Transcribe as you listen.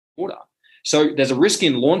order. So there's a risk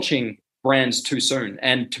in launching brands too soon.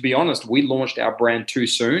 And to be honest, we launched our brand too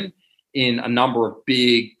soon in a number of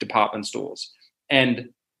big department stores. And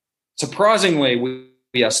surprisingly,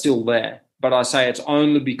 we are still there. But I say it's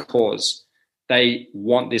only because they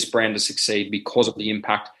want this brand to succeed because of the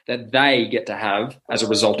impact that they get to have as a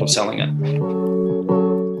result of selling it.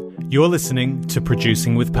 You're listening to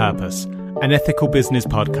Producing with Purpose, an ethical business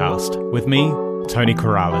podcast with me, Tony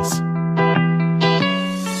Corrales.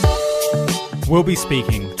 We'll be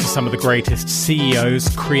speaking to some of the greatest CEOs,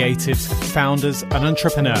 creatives, founders, and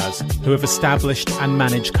entrepreneurs who have established and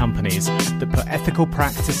managed companies that put ethical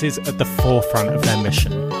practices at the forefront of their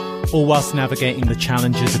mission, all whilst navigating the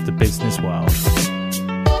challenges of the business world.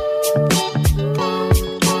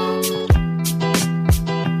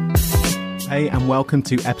 Hey, and welcome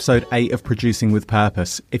to episode 8 of Producing with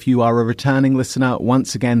Purpose. If you are a returning listener,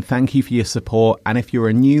 once again, thank you for your support. And if you're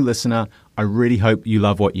a new listener, I really hope you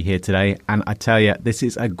love what you hear today. And I tell you, this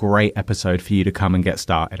is a great episode for you to come and get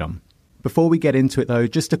started on. Before we get into it though,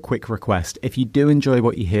 just a quick request. If you do enjoy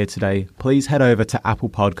what you hear today, please head over to Apple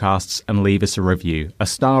Podcasts and leave us a review. A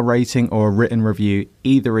star rating or a written review,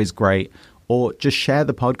 either is great. Or just share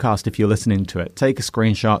the podcast if you're listening to it. Take a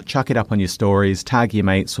screenshot, chuck it up on your stories, tag your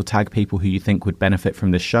mates or tag people who you think would benefit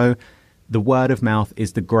from this show. The word of mouth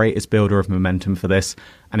is the greatest builder of momentum for this,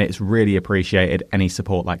 and it's really appreciated any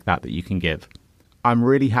support like that you can give. I'm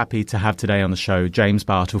really happy to have today on the show James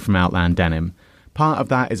Bartle from Outland Denim. Part of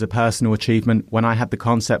that is a personal achievement. When I had the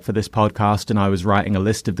concept for this podcast and I was writing a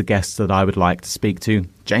list of the guests that I would like to speak to,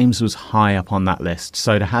 James was high up on that list.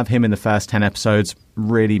 So to have him in the first 10 episodes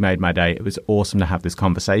really made my day. It was awesome to have this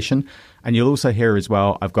conversation. And you'll also hear as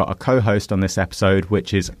well, I've got a co-host on this episode,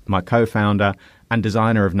 which is my co-founder and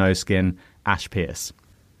designer of No Skin, Ash Pierce.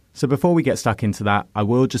 So before we get stuck into that, I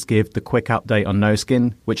will just give the quick update on No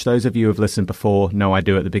Skin, which those of you who have listened before know I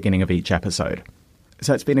do at the beginning of each episode.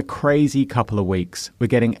 So it's been a crazy couple of weeks. We're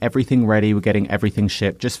getting everything ready. We're getting everything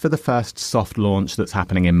shipped just for the first soft launch that's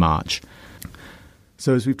happening in March.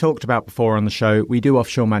 So as we've talked about before on the show, we do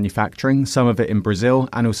offshore manufacturing, some of it in Brazil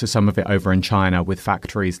and also some of it over in China with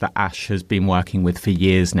factories that Ash has been working with for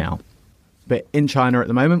years now. But in China at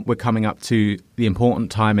the moment, we're coming up to the important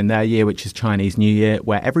time in their year, which is Chinese New Year,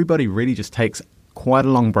 where everybody really just takes quite a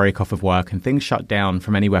long break off of work and things shut down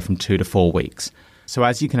from anywhere from 2 to 4 weeks. So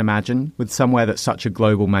as you can imagine, with somewhere that's such a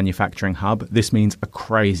global manufacturing hub, this means a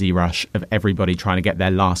crazy rush of everybody trying to get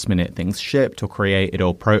their last minute things shipped or created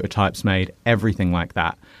or prototypes made, everything like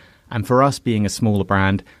that. And for us being a smaller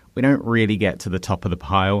brand, we don't really get to the top of the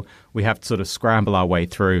pile. We have to sort of scramble our way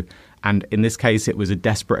through. And in this case, it was a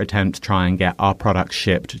desperate attempt to try and get our products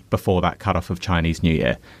shipped before that cutoff of Chinese New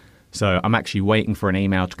Year. So I'm actually waiting for an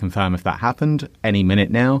email to confirm if that happened any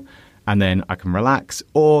minute now. And then I can relax,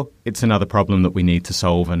 or it's another problem that we need to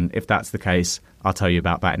solve. And if that's the case, I'll tell you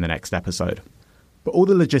about that in the next episode. But all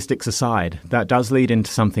the logistics aside, that does lead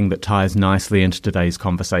into something that ties nicely into today's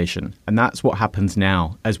conversation. And that's what happens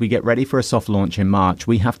now. As we get ready for a soft launch in March,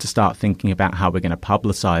 we have to start thinking about how we're going to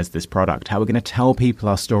publicize this product, how we're going to tell people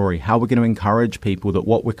our story, how we're going to encourage people that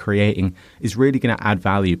what we're creating is really going to add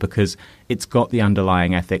value because it's got the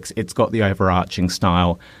underlying ethics, it's got the overarching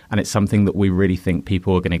style, and it's something that we really think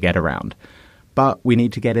people are going to get around. But we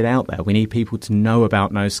need to get it out there. We need people to know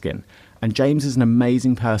about No Skin. And James is an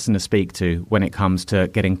amazing person to speak to when it comes to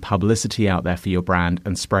getting publicity out there for your brand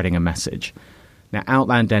and spreading a message. Now,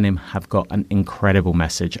 Outland Denim have got an incredible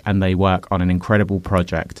message and they work on an incredible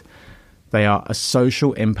project. They are a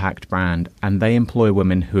social impact brand and they employ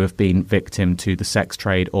women who have been victim to the sex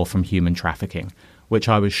trade or from human trafficking, which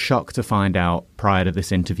I was shocked to find out prior to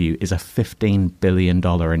this interview is a $15 billion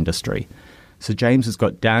industry. So James has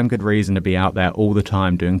got damn good reason to be out there all the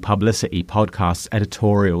time doing publicity, podcasts,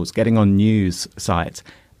 editorials, getting on news sites,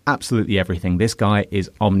 absolutely everything. This guy is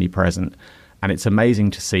omnipresent and it's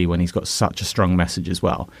amazing to see when he's got such a strong message as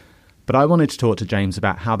well. But I wanted to talk to James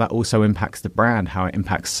about how that also impacts the brand, how it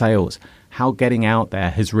impacts sales, how getting out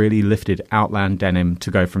there has really lifted Outland Denim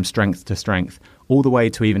to go from strength to strength, all the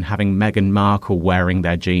way to even having Meghan Markle wearing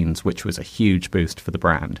their jeans, which was a huge boost for the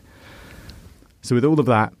brand. So with all of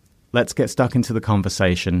that, let's get stuck into the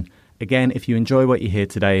conversation. Again, if you enjoy what you hear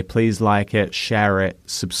today, please like it, share it,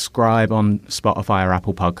 subscribe on Spotify or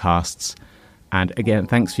Apple Podcasts. And again,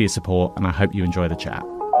 thanks for your support, and I hope you enjoy the chat.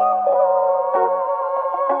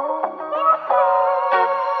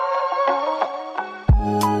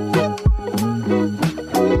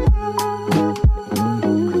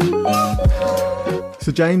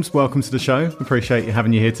 So James, welcome to the show. Appreciate you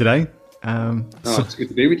having you here today. It's good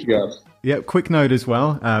to be with you guys. Yeah, quick note as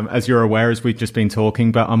well. As you're aware, as we've just been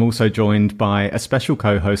talking, but I'm also joined by a special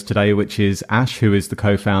co-host today, which is Ash, who is the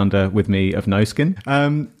co-founder with me of No Skin.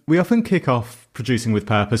 We often kick off Producing with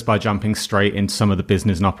Purpose by jumping straight into some of the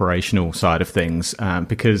business and operational side of things,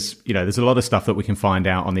 because, you know, there's a lot of stuff that we can find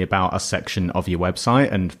out on the About Us section of your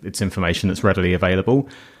website, and it's information that's readily available.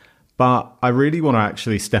 But I really want to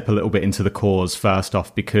actually step a little bit into the cause first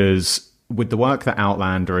off, because with the work that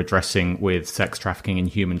Outland are addressing with sex trafficking and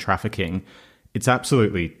human trafficking, it's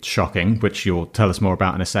absolutely shocking, which you'll tell us more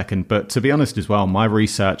about in a second. But to be honest as well, my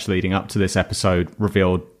research leading up to this episode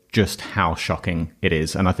revealed just how shocking it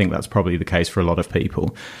is. And I think that's probably the case for a lot of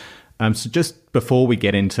people. So just before we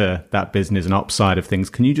get into that business and ops side of things,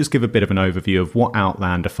 can you just give a bit of an overview of what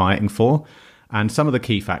Outland are fighting for and some of the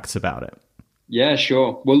key facts about it? Yeah,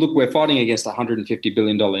 sure. Well, look, we're fighting against a $150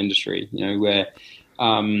 billion industry, where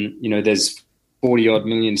there's 40 odd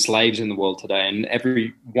million slaves in the world today, and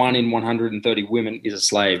every 1 in 130 women is a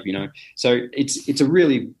slave, So it's a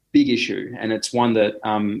really big issue, and it's one that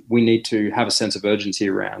we need to have a sense of urgency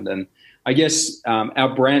around. And I guess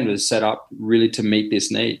our brand was set up really to meet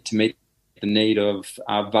this need, to meet the need of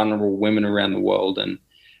vulnerable women around the world. And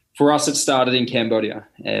for us, it started in Cambodia.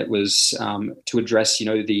 It was to address,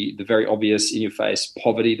 the very obvious in-your-face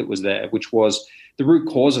poverty that was there, which was the root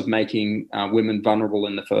cause of making women vulnerable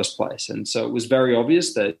in the first place. And so it was very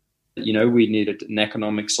obvious that, we needed an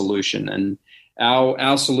economic solution. And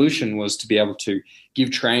our solution was to be able to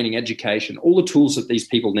give training, education, all the tools that these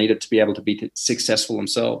people needed to be able to be successful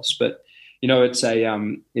themselves. But, it's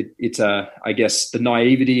I guess, the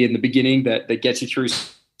naivety in the beginning that gets you through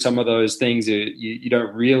some of those things. You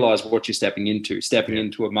don't realize what you're stepping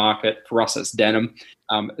into a market. For us, it's denim,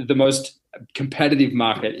 the most competitive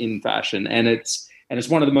market in fashion, and it's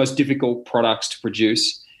one of the most difficult products to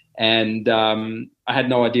produce. And I had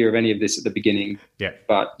no idea of any of this at the beginning. Yeah,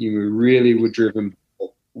 but you really were driven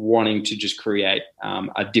wanting to just create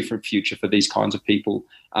a different future for these kinds of people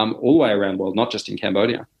all the way around the world, not just in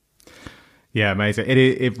Cambodia. Yeah, amazing.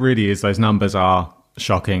 It really is. Those numbers are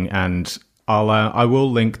shocking, and I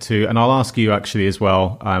will link to, and I'll ask you actually as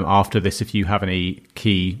well after this if you have any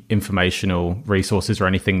key informational resources or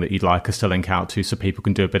anything that you'd like us to link out to so people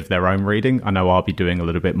can do a bit of their own reading. I know I'll be doing a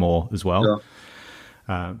little bit more as well. Sure.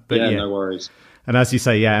 But yeah, no worries. And as you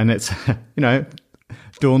say, and it's,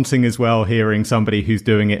 daunting as well hearing somebody who's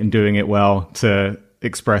doing it and doing it well to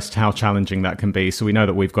express how challenging that can be. So we know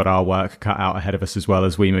that we've got our work cut out ahead of us as well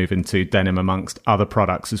as we move into denim amongst other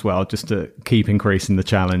products as well, just to keep increasing the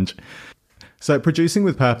challenge. So Producing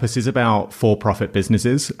with Purpose is about for-profit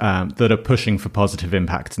businesses that are pushing for positive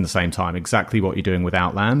impact in the same time, exactly what you're doing with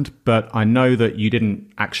Outland. But I know that you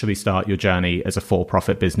didn't actually start your journey as a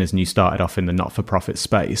for-profit business and you started off in the not-for-profit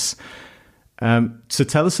space. So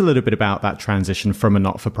tell us a little bit about that transition from a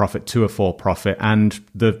not-for-profit to a for-profit and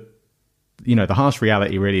the harsh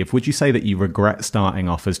reality really of, would you say that you regret starting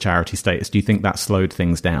off as charity status? Do you think that slowed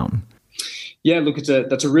things down? Yeah, look,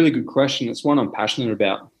 that's a really good question. It's one I'm passionate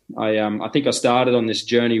about. I think I started on this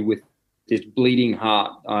journey with this bleeding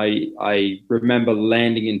heart. I remember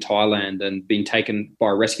landing in Thailand and being taken by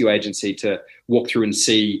a rescue agency to walk through and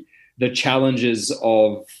see the challenges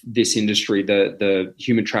of this industry, the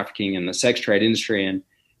human trafficking and the sex trade industry, and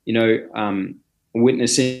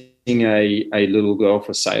witnessing a little girl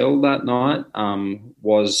for sale that night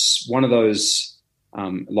was one of those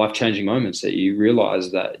life-changing moments that you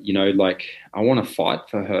realize that, I want to fight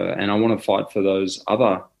for her, and I want to fight for those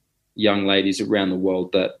other young ladies around the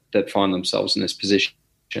world that find themselves in this position.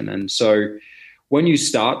 And so when you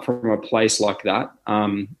start from a place like that,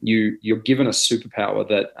 you're given a superpower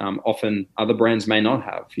that often other brands may not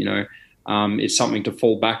have. It's something to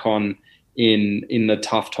fall back on in the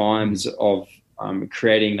tough times of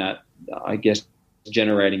creating that, I guess,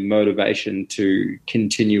 generating motivation to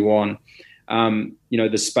continue on.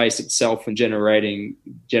 The space itself and generating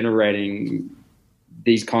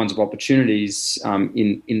these kinds of opportunities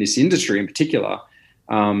in this industry in particular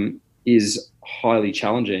is highly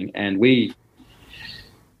challenging. And we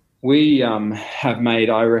have made,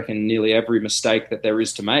 I reckon, nearly every mistake that there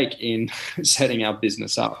is to make in setting our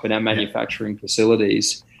business up and our manufacturing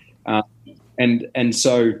facilities. And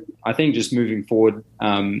so I think just moving forward,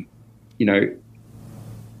 I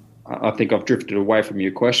think I've drifted away from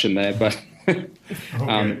your question there, but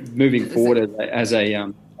moving forward as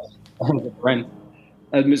a brand,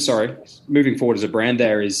 moving forward as a brand,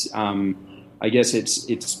 there is, I guess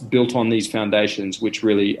it's built on these foundations, which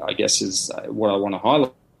really, I guess, is what I want to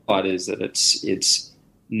highlight is that it's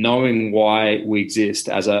knowing why we exist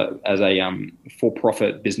as a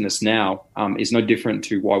for-profit business now is no different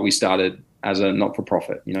to why we started as a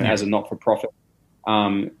not-for-profit. As a not-for-profit,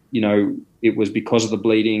 It was because of the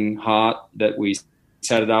bleeding heart that we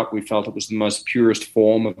set it up. We felt it was the most purest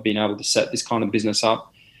form of being able to set this kind of business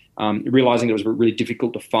up. Realizing it was really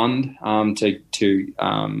difficult to fund, to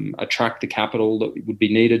attract the capital that would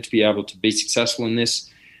be needed to be able to be successful in this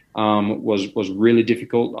was really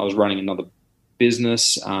difficult. I was running another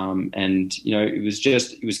business, and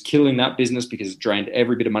it was killing that business because it drained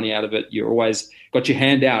every bit of money out of it. You always got your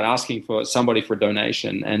hand out asking for somebody for a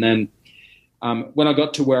donation, and then when I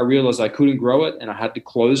got to where I realized I couldn't grow it and I had to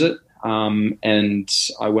close it, and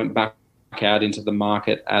I went back out into the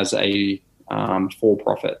market as a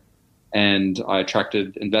for-profit, and I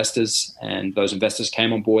attracted investors, and those investors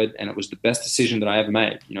came on board, and it was the best decision that I ever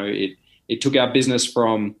made. It took our business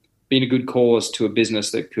from being a good cause to a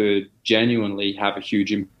business that could genuinely have a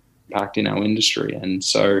huge impact in our industry. And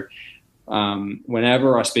so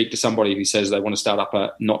whenever I speak to somebody who says they want to start up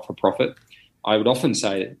a not-for-profit, I would often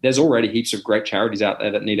say there's already heaps of great charities out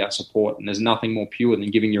there that need our support, and there's nothing more pure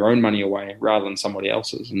than giving your own money away rather than somebody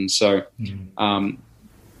else's. And so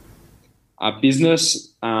a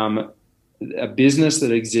business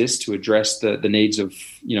that exists to address the needs of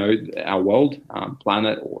our world,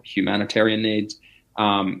 planet, or humanitarian needs,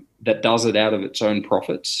 that does it out of its own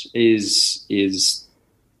profits is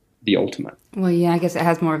the ultimate. Well, yeah, I guess it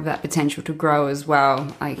has more of that potential to grow as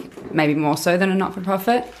well, like maybe more so than a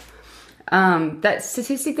not-for-profit. That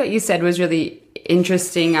statistic that you said was really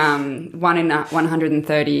interesting. 1 in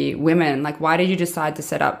 130 women. Like, why did you decide to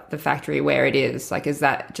set up the factory where it is? Like, is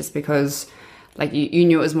that just because like you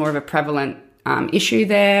knew it was more of a prevalent issue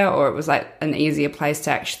there, or it was like an easier place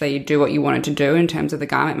to actually do what you wanted to do in terms of the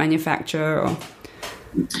garment manufacture? Or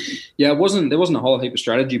yeah, there wasn't a whole heap of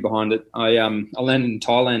strategy behind it. I landed in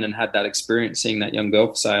Thailand and had that experience seeing that young girl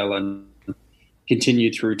for sale, and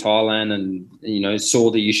continued through Thailand, and saw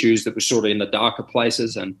the issues that were sort of in the darker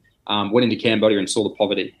places, and went into Cambodia and saw the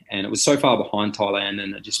poverty. And it was so far behind Thailand,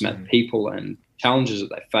 and I just met people and challenges that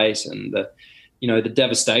they face, and the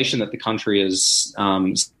devastation that the country has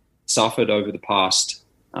suffered over the past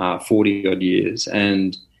 40 odd years.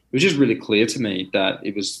 And it was just really clear to me that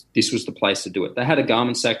this was the place to do it. They had a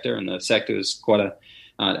garment sector, and the sector is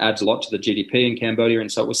adds a lot to the GDP in Cambodia,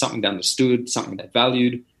 and so it was something they understood, something they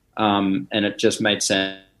valued, and it just made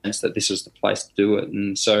sense that this was the place to do it.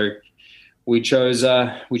 And so we chose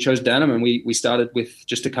denim, and we started with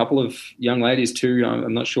just a couple of young ladies too.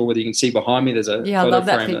 I'm not sure whether you can see behind me. There's a I love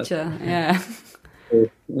that picture. Yeah,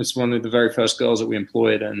 it's one of the very first girls that we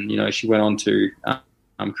employed, and she went on to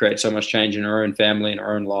create so much change in her own family and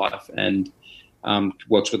her own life, and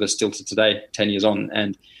works with us still to today, 10 years on.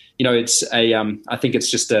 And it's I think it's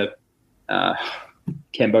just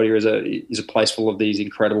Cambodia is a place full of these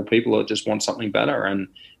incredible people that just want something better, and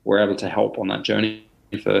we're able to help on that journey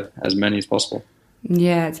for as many as possible.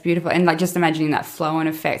 Yeah, it's beautiful. And like just imagining that flow and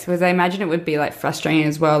effect, because I imagine it would be like frustrating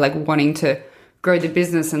as well, like wanting to grow the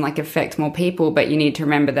business and like affect more people, but you need to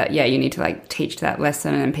remember that, you need to like teach that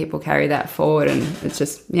lesson and people carry that forward. And it's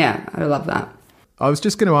just, I love that. I was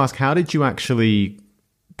just going to ask, how did you actually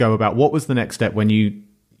go about, what was the next step when you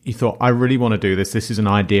thought, I really want to do this. This is an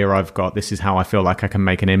idea I've got. This is how I feel like I can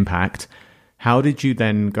make an impact. How did you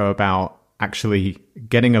then go about actually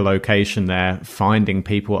getting a location there, finding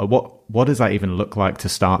people? What does that even look like to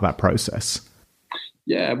start that process?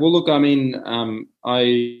 Yeah, well, look, I mean,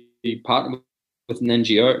 I partnered with an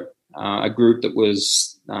NGO, a group that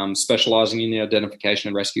was specializing in the identification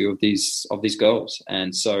and rescue of these girls.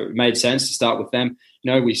 And so it made sense to start with them.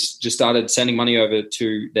 We just started sending money over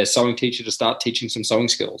to their sewing teacher to start teaching some sewing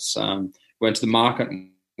skills. Went to the market and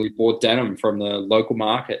we bought denim from the local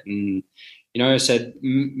market, and said,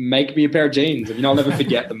 make me a pair of jeans. And I'll never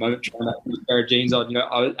forget the moment trying to put a pair of jeans on.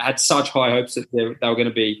 I had such high hopes that they were going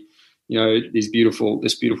to be this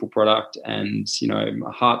beautiful product, and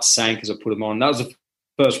my heart sank as I put them on. That was the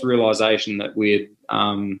first realization that we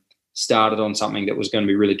had started on something that was going to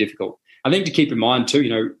be really difficult. I think to keep in mind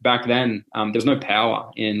too, back then there was no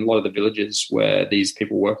power in a lot of the villages where these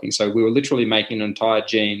people were working, so we were literally making an entire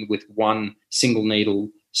jean with one single needle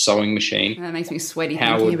sewing machine. That makes me sweaty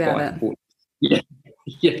thinking about it.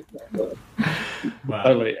 Yeah. Wow.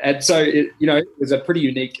 Totally. And so it was a pretty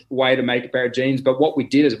unique way to make a pair of jeans. But what we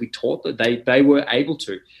did is we taught that they were able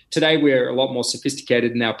to. Today we're a lot more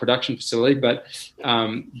sophisticated in our production facility, but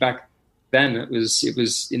back then it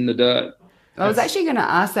was in the dirt. I was actually going to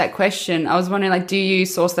ask that question. I was wondering, like, do you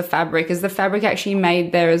source the fabric? Is the fabric actually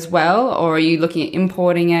made there as well, or are you looking at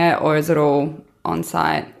importing it, or is it all on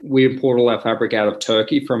site? We import all our fabric out of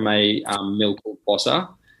Turkey from a mill called Bossa.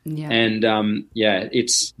 Yeah. And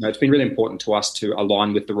it's been really important to us to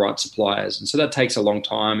align with the right suppliers, and so that takes a long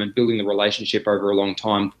time, and building the relationship over a long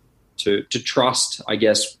time to trust, I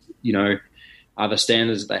guess, the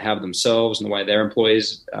standards that they have themselves and the way their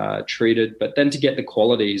employees are treated, but then to get the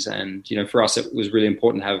qualities. And, for us, it was really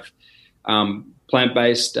important to have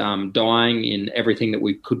plant-based dyeing in everything that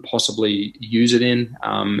we could possibly use it in,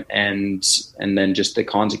 and then just the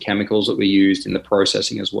kinds of chemicals that we used in the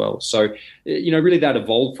processing as well. So, really that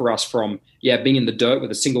evolved for us from, being in the dirt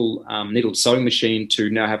with a single needle sewing machine to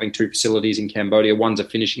now having 2 facilities in Cambodia. One's a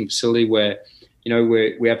finishing facility where,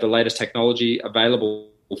 we have the latest technology available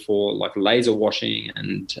for like laser washing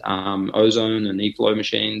and ozone and e-flow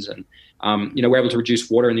machines. And, we're able to reduce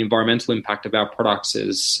water, and the environmental impact of our products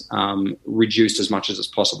is reduced as much as it's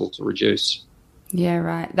possible to reduce. Yeah,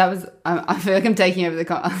 right. That was, I feel like I'm taking over the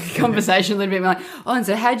conversation a little bit. I'm like, and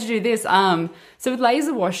so how'd you do this? So with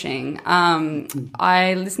laser washing,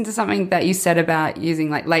 I listened to something that you said about using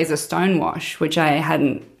like laser stone wash, which I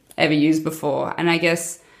hadn't ever used before. And I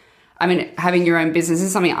guess, having your own business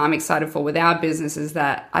is something I'm excited for with our business, is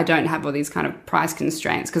that I don't have all these kind of price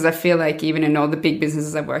constraints, because I feel like even in all the big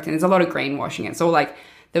businesses I've worked in, there's a lot of greenwashing. It's all like,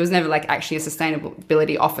 there was never like actually a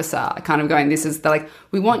sustainability officer kind of going,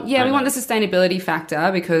 we want the sustainability factor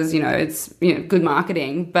because, it's, good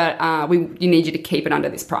marketing, but you need you to keep it under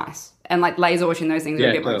this price. And like laser washing, those things are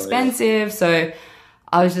a bit more expensive. So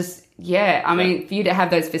I was just, for you to have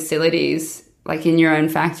those facilities like in your own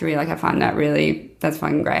factory, like I find that's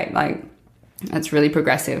fucking great. Like that's really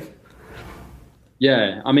progressive.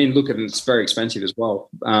 Yeah. Look, it's very expensive as well.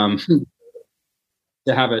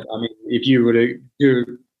 To have it, if you were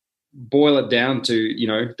to boil it down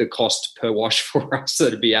to, the cost per wash for us,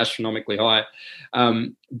 it'd be astronomically high.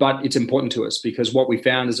 But it's important to us because what we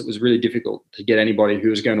found is it was really difficult to get anybody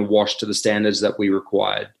who was going to wash to the standards that we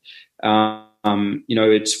required.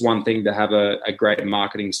 It's one thing to have a great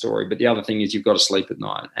marketing story, but the other thing is you've got to sleep at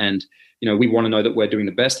night. And, we want to know that we're doing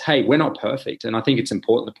the best. Hey, we're not perfect. And I think it's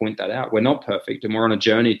important to point that out. We're not perfect. And we're on a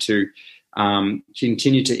journey to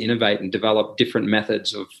continue to innovate and develop different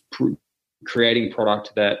methods of creating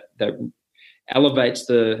product that elevates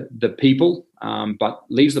the people, but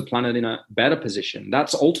leaves the planet in a better position.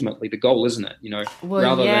 That's ultimately the goal, isn't it?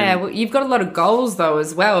 You've got a lot of goals though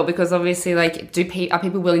as well, because obviously, like, are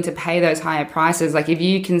people willing to pay those higher prices? Like, if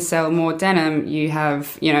you can sell more denim, you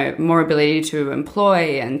have more ability to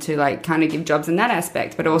employ and to like kind of give jobs in that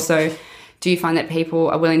aspect. But also, do you find that people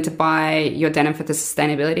are willing to buy your denim for the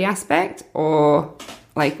sustainability aspect, or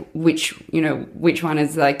like which one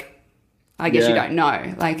is like? I guess you don't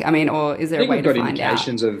know. Like, or is there a way to find out? I think we've got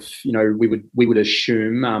indications of, we would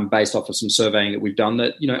assume based off of some surveying that we've done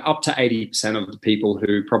that, up to 80% of the people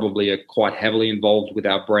who probably are quite heavily involved with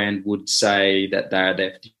our brand would say that they're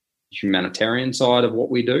the humanitarian side of what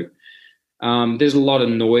we do. There's a lot of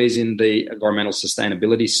noise in the environmental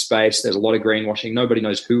sustainability space. There's a lot of greenwashing. Nobody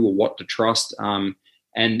knows who or what to trust.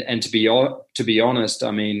 And to be honest,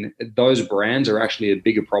 those brands are actually a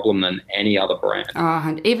bigger problem than any other brand. Oh,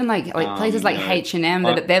 and even like places like H&M,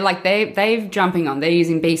 they're jumping on. They're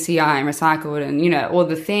using BCI and recycled and all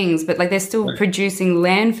the things, but like they're still producing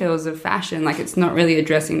landfills of fashion. Like it's not really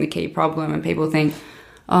addressing the key problem, and people think,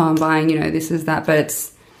 oh, I'm buying this is that, but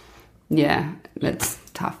it's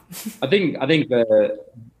tough. I think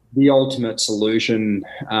the ultimate solution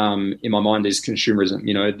in my mind is consumerism.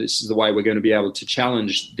 This is the way we're going to be able to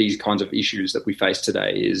challenge these kinds of issues that we face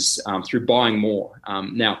today is through buying more.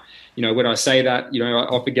 Now, when I say that, I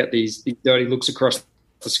often get these dirty looks across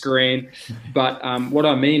the screen. But what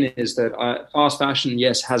I mean is that fast fashion,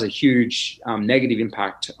 yes, has a huge negative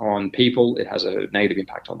impact on people. It has a negative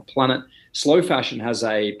impact on the planet. Slow fashion has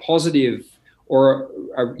a positive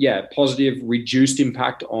positive reduced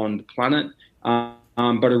impact on the planet.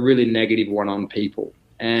 But a really negative one on people.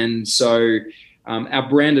 And so our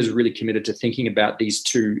brand is really committed to thinking about these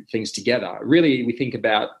two things together. Really, we think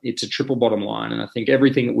about it's a triple bottom line. And I think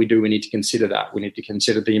everything that we do, we need to consider that. We need to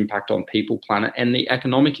consider the impact on people, planet, and the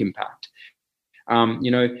economic impact.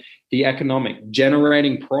 The economic,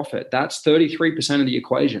 generating profit, that's 33% of the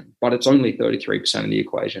equation, but it's only 33% of the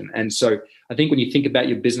equation. And so I think when you think about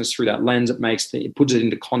your business through that lens, it puts it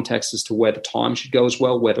into context as to where the time should go as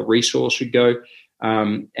well, where the resource should go.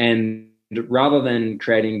 And rather than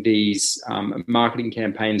creating these marketing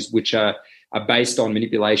campaigns which are based on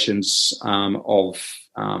manipulations of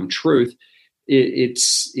truth,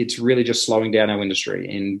 it's really just slowing down our industry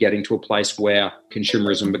and getting to a place where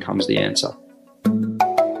consumerism becomes the answer.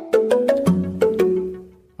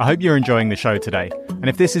 I hope you're enjoying the show today. And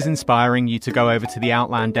if this is inspiring you to go over to the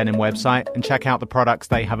Outland Denim website and check out the products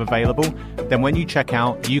they have available, then when you check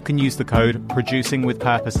out, you can use the code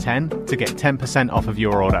PRODUCINGWITHPURPOSE10 to get 10% off of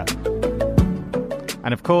your order. And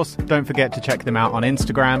And of course, don't forget to check them out on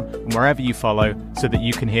Instagram and wherever you follow so that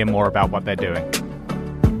you can hear more about what they're doing.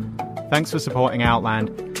 Thanks for supporting Outland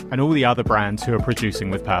and all the other brands who are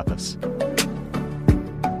producing with purpose.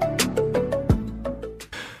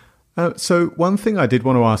 So one thing I did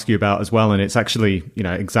want to ask you about as well, and it's actually,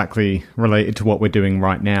 exactly related to what we're doing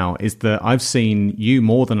right now, is that I've seen you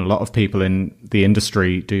more than a lot of people in the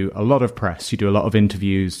industry do a lot of press. You do a lot of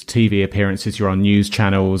interviews, TV appearances, you're on news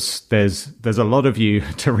channels. There's a lot of you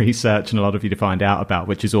to research and a lot of you to find out about,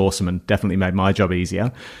 which is awesome and definitely made my job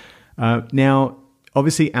easier. Now,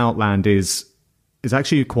 obviously Outland is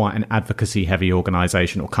actually quite an advocacy heavy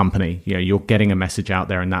organization or company. You're getting a message out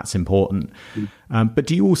there and that's important. But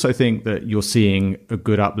do you also think that you're seeing a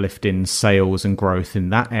good uplift in sales and growth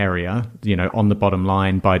in that area, on the bottom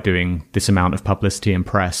line by doing this amount of publicity and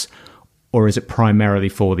press? Or is it primarily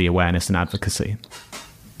for the awareness and advocacy?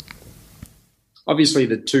 Obviously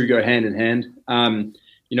the two go hand in hand.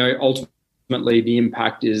 Ultimately the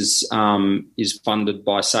impact is funded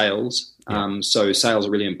by sales. So sales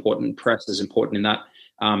are really important. Press is important in that.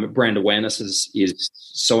 Brand awareness is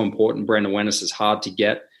so important. Brand awareness is hard to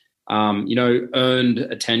get. Earned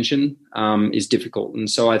attention is difficult. And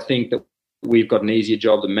so I think that we've got an easier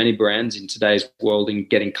job than many brands in today's world in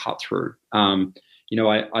getting cut through.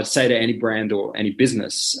 I'd say to any brand or any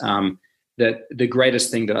business that the greatest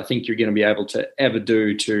thing that I think you're going to be able to ever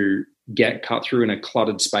do to get cut through in a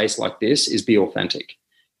cluttered space like this is be authentic.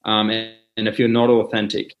 And if you're not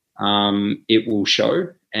authentic, it will show.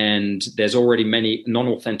 And there's already many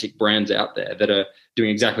non-authentic brands out there that are doing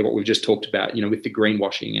exactly what we've just talked about, with the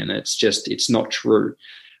greenwashing, and it's not true.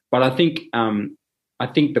 But I think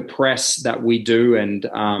the press that we do and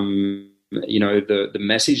the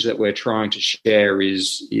message that we're trying to share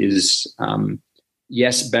is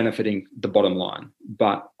yes, benefiting the bottom line,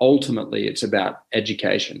 but ultimately it's about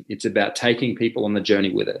education. It's about taking people on the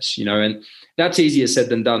journey with us, and that's easier said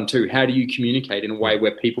than done too. How do you communicate in a way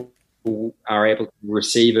where people are able to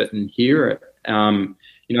receive it and hear it?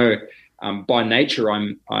 By nature,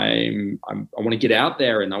 I want to get out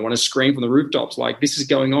there and I want to scream from the rooftops like this is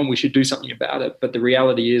going on. We should do something about it. But the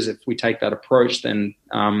reality is, if we take that approach, then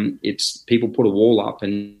it's people put a wall up,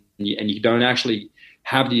 and you don't actually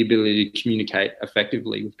have the ability to communicate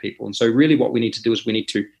effectively with people. And so really what we need to do is we need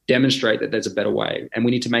to demonstrate that there's a better way, and we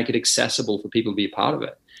need to make it accessible for people to be a part of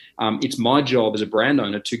it. It's my job as a brand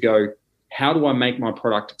owner to go, how do I make my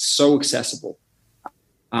product so accessible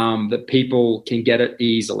that people can get it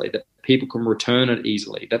easily, that people can return it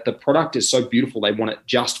easily, that the product is so beautiful they want it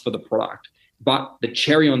just for the product. But the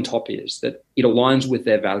cherry on top is that it aligns with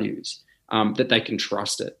their values, that they can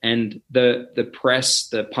trust it. And the press,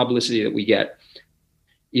 the publicity that we get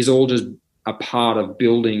is all just a part of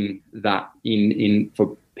building that in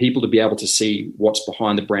for people to be able to see what's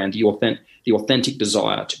behind the brand, the authentic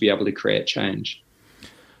desire to be able to create change.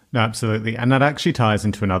 No, absolutely. And that actually ties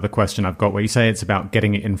into another question I've got, where you say it's about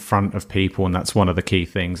getting it in front of people, and that's one of the key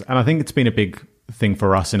things. And I think it's been a big thing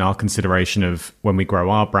for us in our consideration of when we grow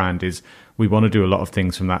our brand is we want to do a lot of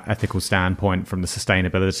things from that ethical standpoint, from the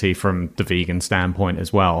sustainability, from the vegan standpoint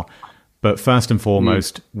as well. But first and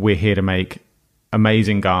foremost, we're here to make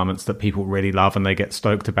amazing garments that people really love and they get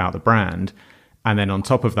stoked about the brand. And then on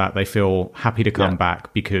top of that, they feel happy to come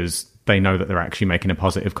back because they know that they're actually making a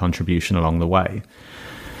positive contribution along the way.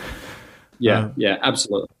 Yeah,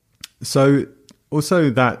 absolutely. So also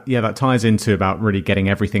that ties into about really getting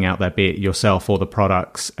everything out there, be it yourself or the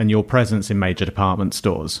products, and your presence in major department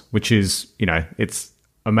stores, which is, it's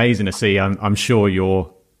amazing to see. I'm sure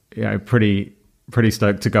you're pretty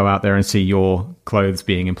stoked to go out there and see your clothes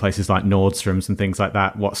being in places like Nordstrom's and things like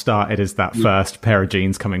that. What started as that first pair of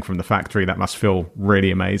jeans coming from the factory, that must feel really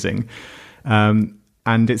amazing. And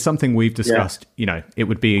it's something we've discussed, it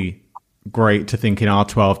would be great to think in our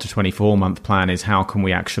 12 to 24 month plan is how can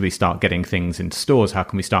we actually start getting things into stores? How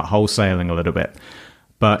can we start wholesaling a little bit?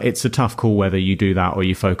 But it's a tough call whether you do that or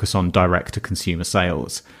you focus on direct to consumer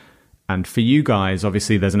sales. And for you guys,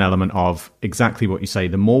 obviously there's an element of exactly what you say.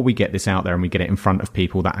 The more we get this out there and we get it in front of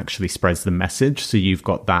people, that actually spreads the message. So you've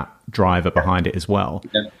got that driver behind it as well.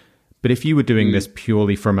 Yeah. But if you were doing this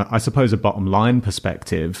purely from, I suppose, a bottom line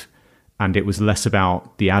perspective, and it was less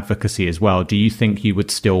about the advocacy as well, do you think you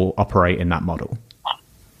would still operate in that model?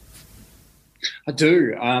 I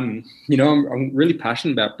do. I'm really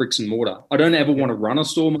passionate about bricks and mortar. I don't ever want to run a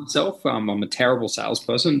store myself. I'm a terrible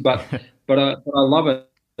salesperson, but I love it.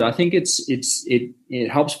 I think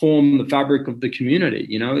it helps form the fabric of the community.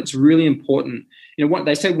 It's really important. What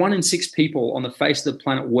they say, 1 in 6 people on the face of the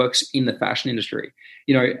planet works in the fashion industry.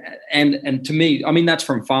 And to me, I mean, that's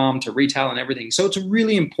from farm to retail and everything. So it's a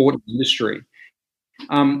really important industry.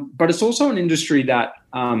 But it's also an industry that,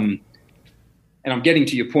 and I'm getting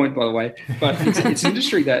to your point, by the way, but it's an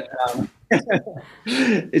industry that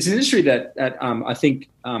I think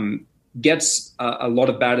gets a lot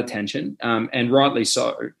of bad attention, and rightly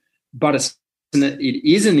so. But it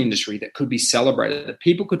is an industry that could be celebrated, that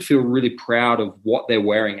people could feel really proud of what they're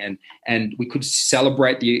wearing, and we could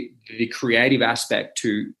celebrate the creative aspect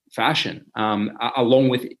to fashion, along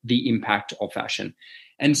with the impact of fashion.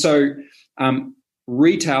 And so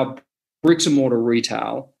retail, bricks and mortar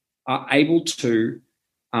retail, are able to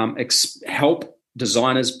help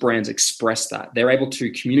designers, brands express that. They're able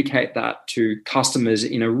to communicate that to customers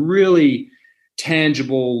in a really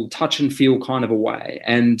tangible, touch and feel kind of a way.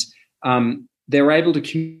 And they're able to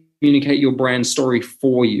communicate your brand story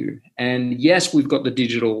for you. And yes, we've got the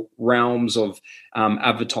digital realms of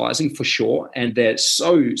advertising for sure, and they're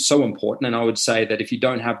so important. And I would say that if you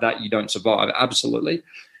don't have that, you don't survive. Absolutely.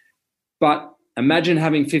 But imagine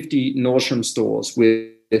having 50 Nordstrom stores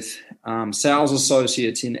with sales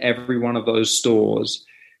associates in every one of those stores,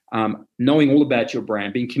 knowing all about your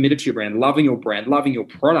brand, being committed to your brand, loving your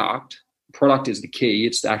product. Product is the key.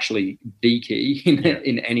 It's actually the key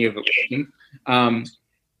in any of it.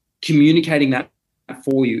 Communicating that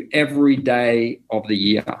for you every day of the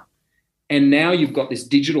year. And now you've got this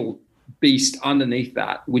digital beast underneath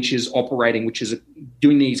that, which is operating, which is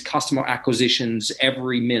doing these customer acquisitions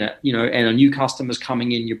every minute, and a new customer's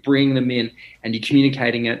coming in, you're bringing them in and you're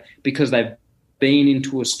communicating it because they've been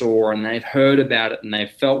into a store and they've heard about it and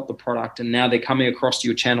they've felt the product, and now they're coming across to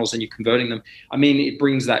your channels and you're converting them. I mean, it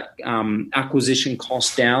brings that acquisition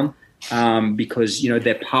cost down because,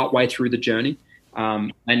 they're partway through the journey.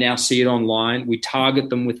 They now see it online. We target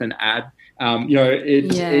them with an ad.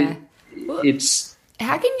 It's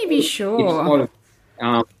how can you be sure?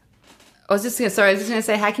 I was just going to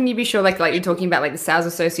say, how can you be sure, like you're talking about, like the sales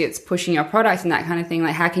associates pushing your product and that kind of thing,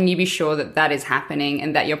 like how can you be sure that that is happening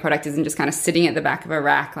and that your product isn't just kind of sitting at the back of a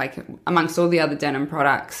rack, like amongst all the other denim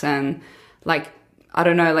products? And like, I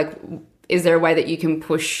don't know, like, is there a way that you can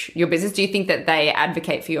push your business? Do you think that they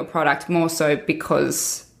advocate for your product more so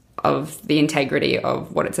because of the integrity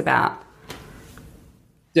of what it's about?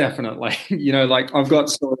 Definitely. Like I've got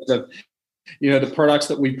stories of, the products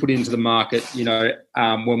that we put into the market,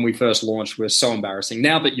 when we first launched were so embarrassing.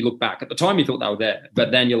 Now that you look back, at the time you thought they were there,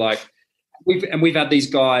 but then you're like, we've had these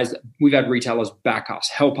guys, we've had retailers back us,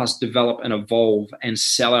 help us develop and evolve and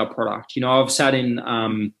sell our product. I've sat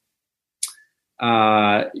in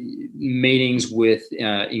meetings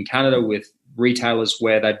in Canada with retailers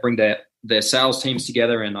where they bring their sales teams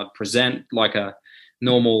together, and I'd present like a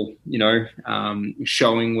normal,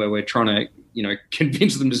 showing where we're trying to,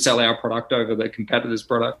 convince them to sell our product over the competitor's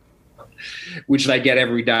product, which they get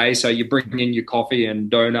every day. So you bring in your coffee and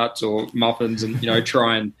donuts or muffins and,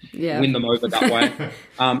 try and win them over that way.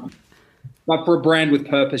 But for a brand with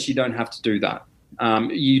purpose, you don't have to do that.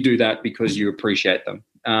 You do that because you appreciate them.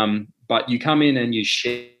 But you come in and you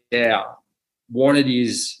share what it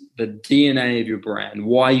is, the DNA of your brand,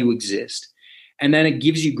 why you exist. And then it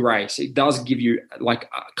gives you grace. It does give you like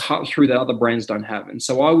a cut through that other brands don't have. And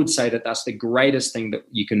so I would say that that's the greatest thing that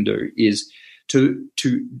you can do, is to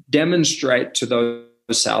demonstrate to those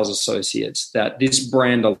sales associates that this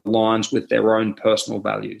brand aligns with their own personal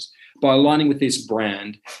values. By aligning with this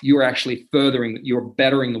brand, you're actually you're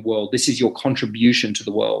bettering the world. This is your contribution to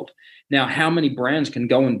the world. Now, how many brands can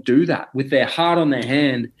go and do that with their heart on their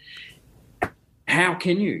hand? How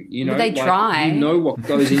can you? They try. You know what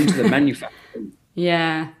goes into the manufacturing.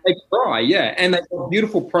 Yeah, they try. Yeah, and they've got a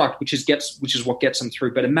beautiful product, which is what gets them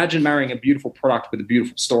through. But imagine marrying a beautiful product with a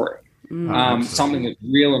beautiful story, something that's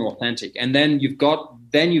real and authentic, and then you've got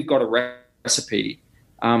a recipe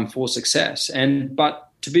for success. But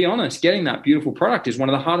to be honest, getting that beautiful product is one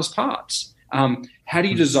of the hardest parts. How do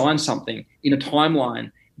you design something in a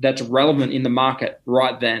timeline that's relevant in the market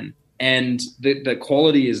right then, and the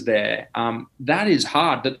quality is there? That is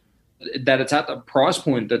hard. That it's at the price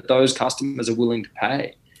point that those customers are willing to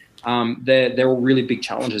pay. They're all really big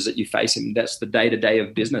challenges that you face, and that's the day-to-day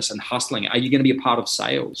of business and hustling. Are you going to be a part of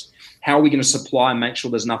sales? How are we going to supply and make sure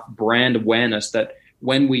there's enough brand awareness that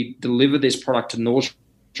when we deliver this product to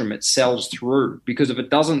Nordstrom, it sells through? Because if it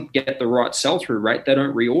doesn't get the right sell-through rate, they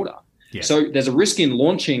don't reorder. Yeah. So there's a risk in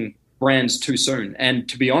launching brands too soon. And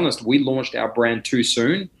to be honest, we launched our brand too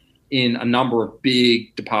soon in a number of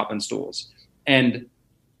big department stores. And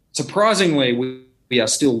surprisingly, we are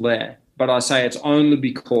still there. But I say it's only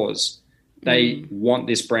because they want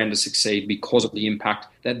this brand to succeed because of the impact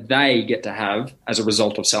that they get to have as a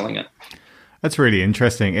result of selling it. That's really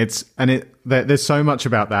interesting. There's so much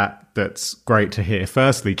about that that's great to hear.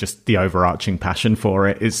 Firstly, just the overarching passion for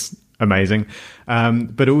it is amazing.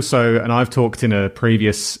 But also, and I've talked in a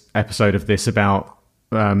previous episode of this about,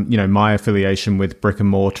 my affiliation with brick and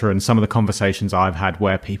mortar and some of the conversations I've had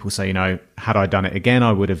where people say, had I done it again,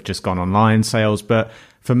 I would have just gone online sales. But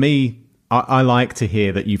for me, I like to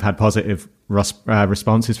hear that you've had positive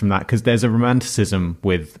responses from that, because there's a romanticism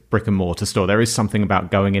with brick and mortar store. There is something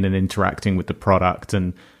about going in and interacting with the product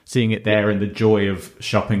and seeing it there and the joy of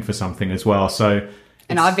shopping for something as well. So,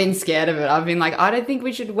 and I've been scared of it. I've been like, I don't think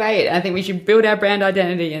we should wait. I think we should build our brand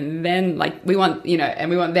identity, and then we want,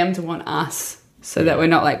 and we want them to want us, so that we're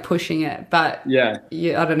not like pushing it. But yeah,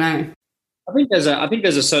 I don't know. I think there's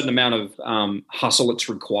a certain amount of hustle that's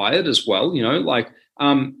required as well.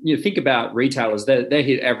 Think about retailers. They're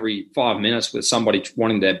hit every 5 minutes with somebody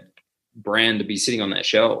wanting their brand to be sitting on their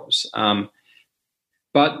shelves.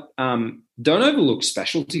 But don't overlook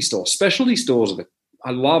specialty stores. Specialty stores I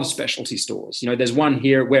love specialty stores. There's one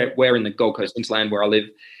here where we're in the Gold Coast hinterland where I live,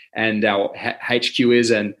 and our HQ is.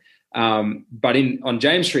 And but on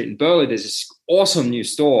James Street in Burleigh, there's this awesome new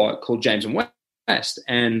store called James and West,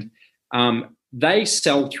 and they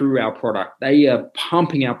sell through our product. They are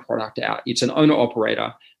pumping our product out. It's an owner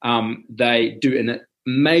operator. They do an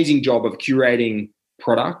amazing job of curating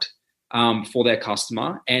product for their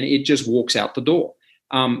customer, and it just walks out the door.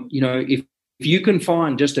 If you can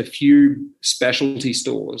find just a few specialty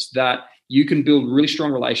stores that you can build really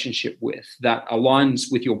strong relationship with, that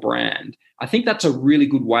aligns with your brand, I think that's a really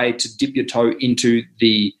good way to dip your toe into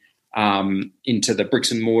the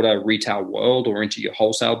bricks and mortar retail world, or into your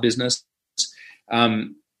wholesale business,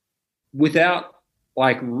 without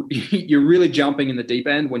you're really jumping in the deep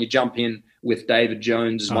end when you jump in with David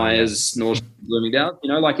Jones, Myers, Nordstrom, Bloomingdale's.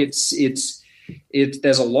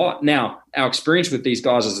 There's a lot. Now, our experience with these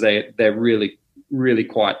guys is they're really, really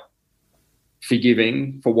quite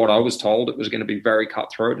forgiving. For what I was told, it was going to be very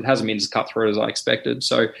cutthroat. It hasn't been as cutthroat as I expected.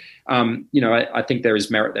 So, I think there is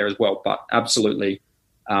merit there as well. But absolutely,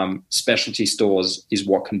 specialty stores is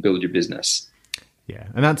what can build your business. Yeah,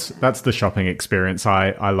 and that's the shopping experience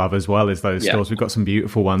I love as well, is those stores. We've got some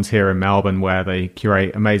beautiful ones here in Melbourne where they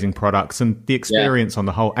curate amazing products, and the experience on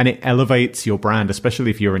the whole, and it elevates your brand, especially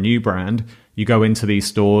if you're a new brand. You go into these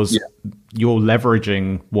stores, you're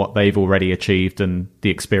leveraging what they've already achieved and the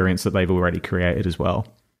experience that they've already created as well.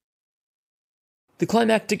 The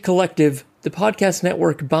Climactic Collective, the podcast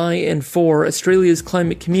network by and for Australia's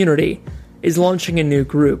climate community, is launching a new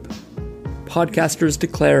group. Podcasters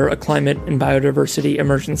declare a climate and biodiversity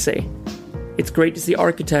emergency. It's great to see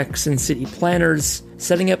architects and city planners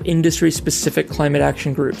setting up industry-specific climate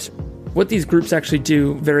action groups. What these groups actually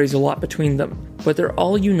do varies a lot between them, but they're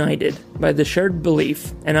all united by the shared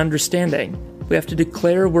belief and understanding we have to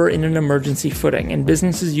declare we're in an emergency footing, and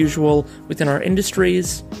business as usual within our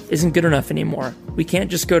industries isn't good enough anymore. We can't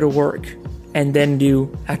just go to work and then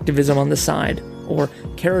do activism on the side, or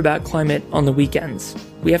care about climate on the weekends.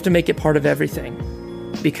 We have to make it part of everything,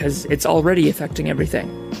 because it's already affecting everything.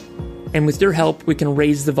 And with your help, we can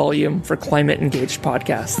raise the volume for climate-engaged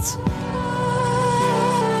podcasts.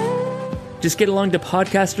 Just get along to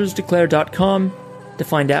podcastersdeclare.com to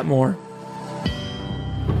find out more.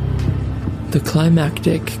 The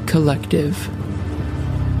Climactic Collective.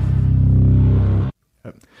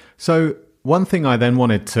 So one thing I then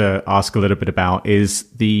wanted to ask a little bit about is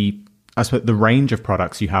the range of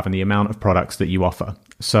products you have and the amount of products that you offer.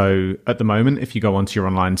 So at the moment, if you go onto your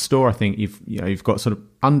online store, I think you've got sort of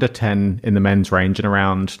under 10 in the men's range and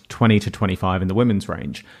around 20 to 25 in the women's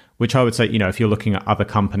range, which I would say, if you're looking at other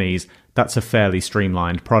companies, that's a fairly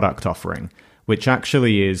streamlined product offering, which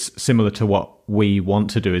actually is similar to what we want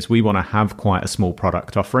to do. Is we want to have quite a small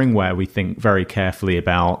product offering where we think very carefully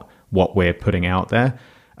about what we're putting out there.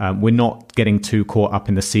 We're not getting too caught up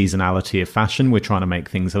in the seasonality of fashion. We're trying to make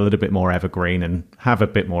things a little bit more evergreen and have a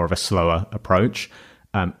bit more of a slower approach.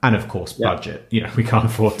 And of course, budget. We can't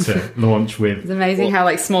afford to launch with... It's amazing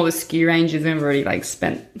how small the SKU ranges, we've already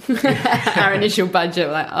spent our initial budget.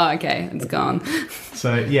 Okay, it's gone.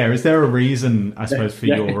 So is there a reason, I suppose, for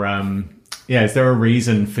your... is there a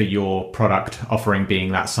reason for your product offering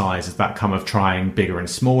being that size? Is that come of trying bigger and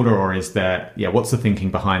smaller, or is there... what's the thinking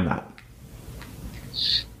behind that?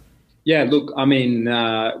 Yeah, look,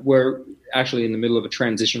 we're actually in the middle of a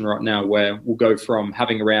transition right now where we'll go from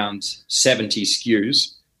having around 70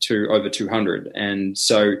 SKUs to over 200. And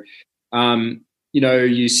so,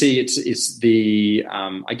 you see it's the,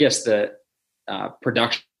 the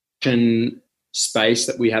production space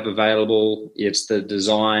that we have available. It's the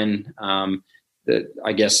design,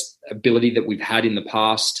 the ability that we've had in the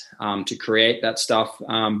past to create that stuff.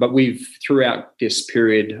 But we've, throughout this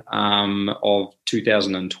period of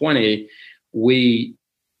 2020, we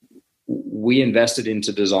we invested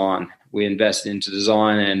into design. We invested into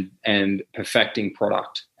design and perfecting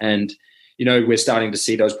product. And, we're starting to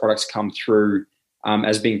see those products come through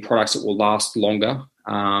as being products that will last longer.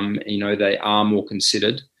 They are more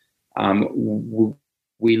considered.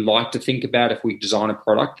 We like to think about, if we design a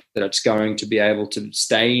product, that it's going to be able to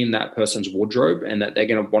stay in that person's wardrobe and that they're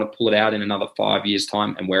going to want to pull it out in another 5 years'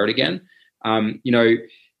 time and wear it again.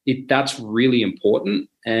 That's really important.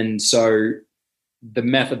 And so the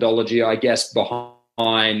methodology, I guess,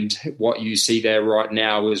 behind what you see there right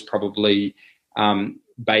now is probably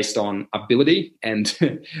based on ability, and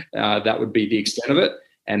that would be the extent of it.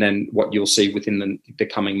 And then what you'll see within the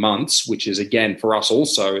coming months, which is, again, for us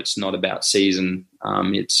also, it's not about season.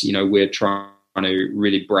 It's, we're trying to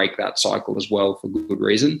really break that cycle as well for good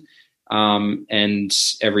reason. And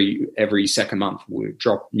every second month we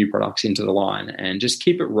drop new products into the line and just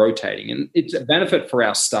keep it rotating. And it's a benefit for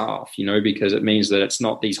our staff, because it means that it's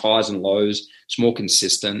not these highs and lows. It's more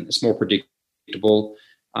consistent. It's more predictable.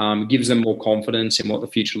 Gives them more confidence in what the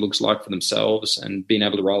future looks like for themselves and being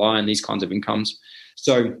able to rely on these kinds of incomes.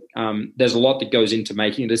 So there's a lot that goes into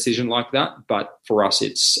making a decision like that. But for us,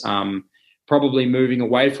 it's probably moving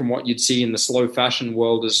away from what you'd see in the slow fashion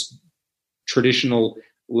world as traditional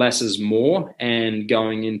less is more, and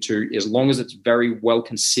going into, as long as it's very well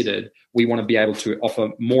considered, we want to be able to offer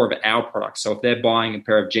more of our products. So if they're buying a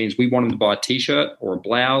pair of jeans, we want them to buy a T-shirt or a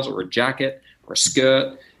blouse or a jacket or a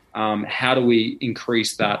skirt. How do we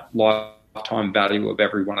increase that lifetime value of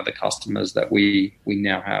every one of the customers that we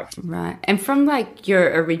now have? Right. And from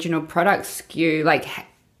your original product SKU,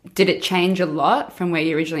 did it change a lot from where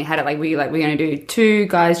you originally had it? We're going to do 2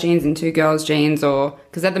 guys jeans and 2 girls jeans, or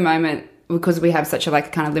because at the moment, because we have such a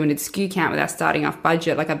kind of limited SKU count with our starting off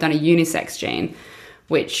budget, I've done a unisex jean,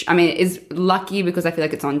 which is lucky because I feel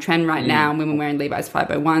like it's on trend right now, and women wearing Levi's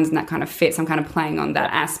 501s and that kind of fits. I'm kind of playing on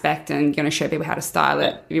that aspect and going to show people how to style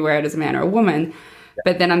it if you wear it as a man or a woman.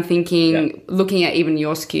 But then I'm thinking, looking at even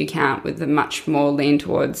your SKU count with a much more lean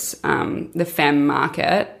towards the femme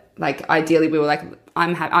market, ideally we were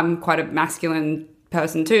I'm quite a masculine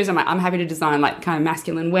person too, so I'm happy to design kind of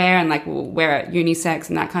masculine wear and we'll wear it unisex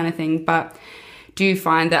and that kind of thing. But do you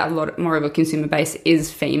find that a lot more of a consumer base is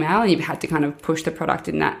female, and you've had to kind of push the product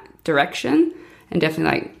in that direction? And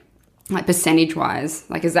definitely percentage wise,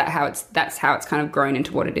 is that that's how it's kind of grown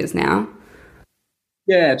into what it is now?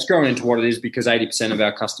 Yeah, it's grown into what it is because 80% of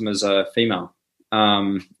our customers are female.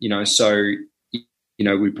 So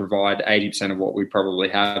we provide 80% of what we probably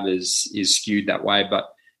have is skewed that way. But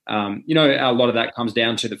a lot of that comes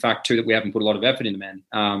down to the fact too that we haven't put a lot of effort into men.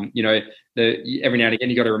 Every now and again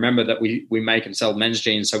you got to remember that we make and sell men's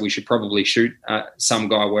jeans, so we should probably shoot some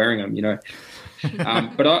guy wearing them.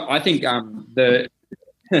 But I think the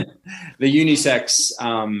unisex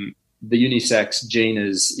jean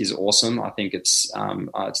is awesome. I think it's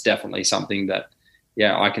definitely something that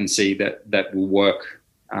I can see that will work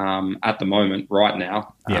at the moment right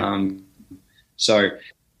now. Yeah. So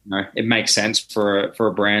it makes sense for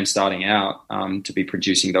a brand starting out to be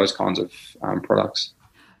producing those kinds of products.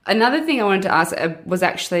 Another thing I wanted to ask was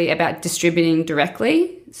actually about distributing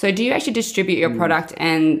directly. So do you actually distribute your product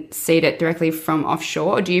and seed it directly from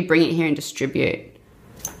offshore, or do you bring it here and distribute?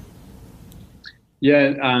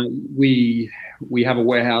 Yeah, we have a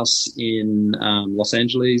warehouse in Los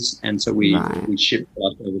Angeles, and so we ship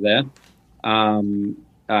product over there. A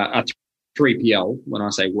 3PL, when I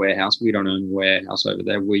say warehouse, we don't own a warehouse over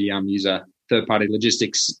there. We use a third-party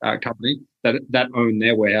logistics company that own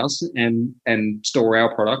their warehouse and store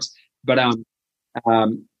our products. But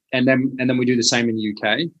and then we do the same in the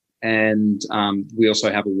UK, and we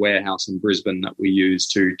also have a warehouse in Brisbane that we use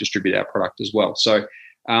to distribute our product as well. So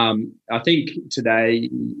I think today,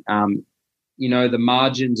 the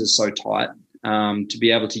margins are so tight to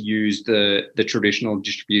be able to use the traditional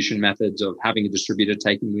distribution methods of having a distributor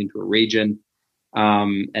taking you into a region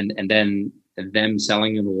and then them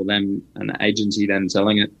selling it, or them an agency then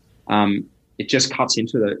selling it. It just cuts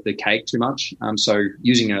into the cake too much. So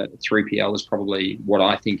using a 3PL is probably what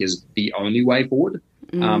I think is the only way forward.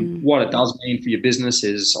 What it does mean for your business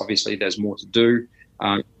is obviously there's more to do.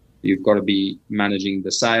 You've got to be managing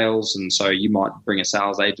the sales, and so you might bring a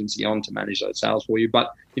sales agency on to manage those sales for you.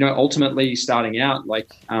 But ultimately, starting out,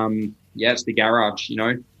 it's the garage,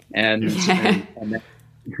 and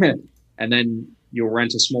then you'll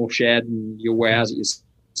rent a small shed and you'll warehouse it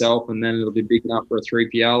yourself, and then it'll be big enough for a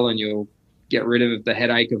 3PL, and you'll get rid of the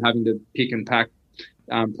headache of having to pick and pack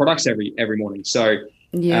products every morning. So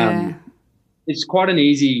it's quite an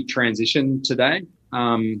easy transition today.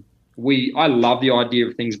 I love the idea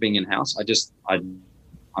of things being in-house. I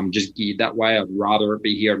I'm just geared that way. I'd rather it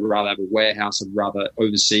be here. I'd rather have a warehouse. I'd rather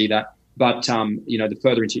oversee that. But the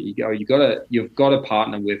further into it you go, you've got to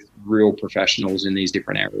partner with real professionals in these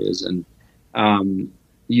different areas, and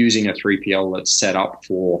using a 3PL that's set up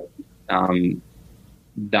for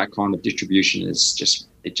that kind of distribution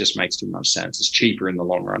it just makes too much sense. It's cheaper in the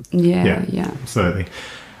long run. Yeah, absolutely.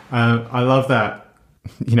 I love that.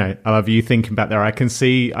 I love you thinking back there. I can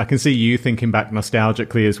see you thinking back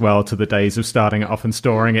nostalgically as well to the days of starting it off and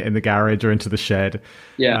storing it in the garage or into the shed.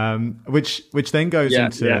 Yeah. Which then goes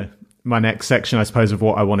into my next section, I suppose, of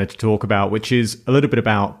what I wanted to talk about, which is a little bit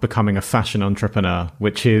about becoming a fashion entrepreneur,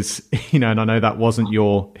 which is, and I know that wasn't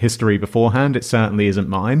your history beforehand. It certainly isn't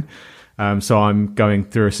mine. So I'm going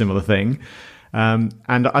through a similar thing. And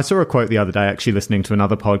I saw a quote the other day, actually listening to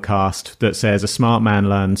another podcast, that says a smart man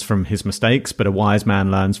learns from his mistakes, but a wise man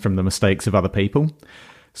learns from the mistakes of other people.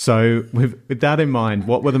 So with that in mind,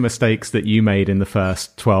 what were the mistakes that you made in the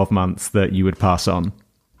first 12 months that you would pass on?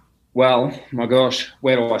 Well, my gosh,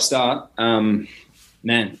 where do I start?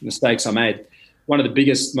 Mistakes I made. One of the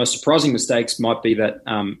biggest, most surprising mistakes might be that,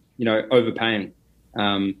 overpaying.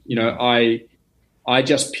 I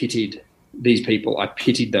just pitied these people. I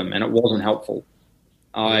pitied them, and it wasn't helpful.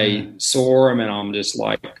 I saw them, and I'm just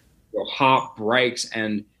like, your heart breaks,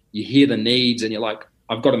 and you hear the needs, and you're like,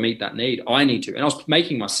 I've got to meet that need. I need to. And I was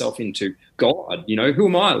making myself into God. Who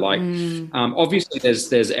am I? Obviously,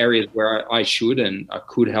 there's areas where I should and I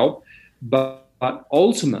could help, but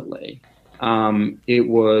ultimately, it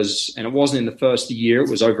wasn't in the first year. It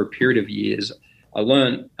was over a period of years. I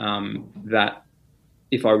learned that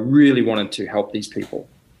if I really wanted to help these people,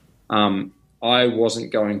 I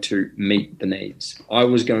wasn't going to meet the needs. I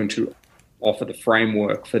was going to offer the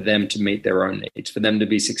framework for them to meet their own needs, for them to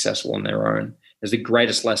be successful on their own. It's the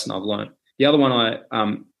greatest lesson I've learned. The other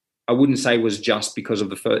one I wouldn't say was just because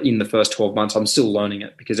of in the first 12 months. I'm still learning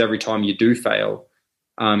it, because every time you do fail,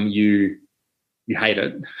 you hate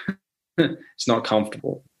it. It's not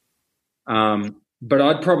comfortable. But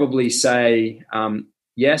I'd probably say,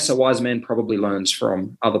 yes, a wise man probably learns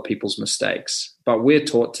from other people's mistakes. But we're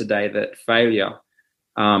taught today that failure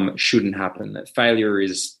shouldn't happen, that failure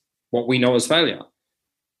is what we know as failure.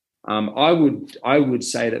 I would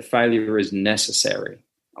say that failure is necessary.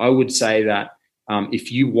 I would say that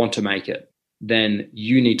if you want to make it, then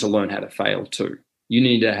you need to learn how to fail too. You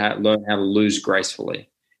need to learn how to lose gracefully.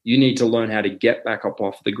 You need to learn how to get back up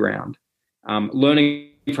off the ground. Learning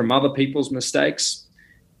from other people's mistakes,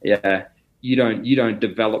 you don't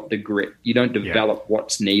develop the grit. You don't develop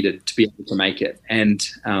what's needed to be able to make it. And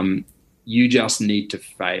you just need to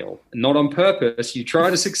fail. Not on purpose. You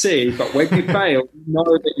try to succeed, but when you fail, you know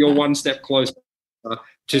that you're one step closer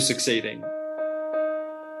to succeeding.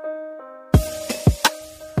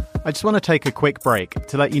 I just want to take a quick break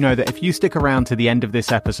to let you know that if you stick around to the end of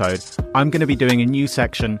this episode, I'm going to be doing a new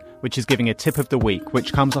section, which is giving a tip of the week,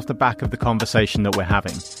 which comes off the back of the conversation that we're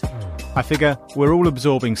having. I figure we're all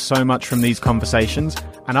absorbing so much from these conversations,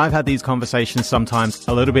 and I've had these conversations sometimes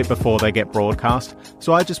a little bit before they get broadcast,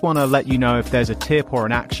 so I just want to let you know if there's a tip or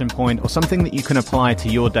an action point or something that you can apply to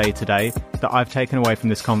your day-to-day that I've taken away from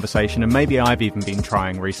this conversation, and maybe I've even been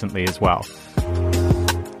trying recently as well.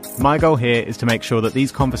 My goal here is to make sure that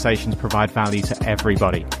these conversations provide value to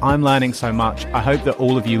everybody. I'm learning so much. I hope that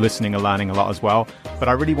all of you listening are learning a lot as well, but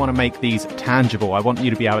I really want to make these tangible. I want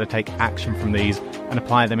you to be able to take action from these and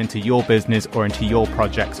apply them into your business or into your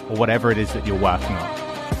projects or whatever it is that you're working on.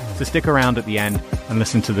 So stick around at the end and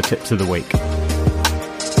listen to the tips of the week.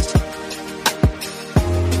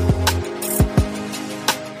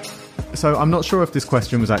 So I'm not sure if this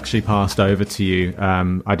question was actually passed over to you.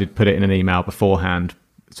 I did put it in an email beforehand,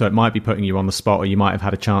 so it might be putting you on the spot, or you might have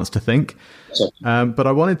had a chance to think. But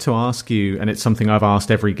I wanted to ask you, and it's something I've asked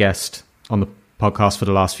every guest on the podcast for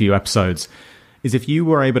the last few episodes, is if you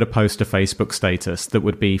were able to post a Facebook status that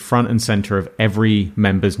would be front and center of every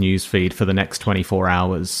member's newsfeed for the next 24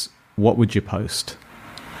 hours, what would you post?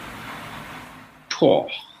 And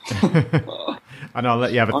I'll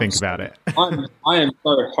let you have a think about it. I am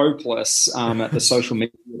so hopeless at the social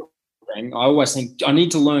media thing. I always think I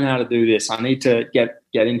need to learn how to do this. I need to get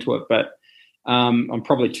into it, but I'm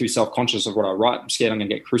probably too self-conscious of what I write. I'm scared I'm going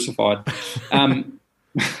to get crucified.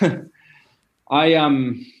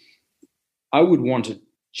 I would want to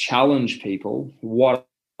challenge people. What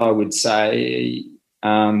I would say,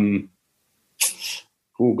 oh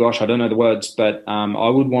gosh, I don't know the words, but I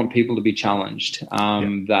would want people to be challenged.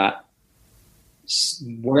 That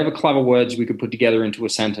whatever clever words we could put together into a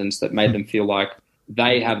sentence that made them feel like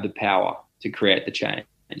they have the power to create the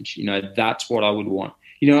change. That's what I would want.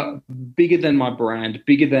 Bigger than my brand,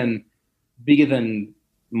 bigger than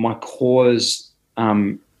my cause,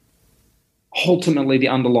 ultimately the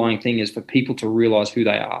underlying thing is for people to realize who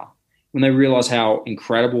they are. When they realize how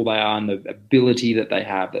incredible they are and the ability that they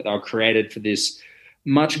have, that they were created for this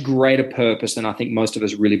much greater purpose than I think most of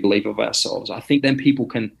us really believe of ourselves. I think then people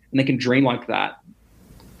can, and they can dream like that,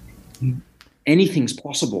 anything's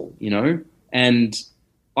possible, And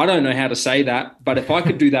I don't know how to say that, but if I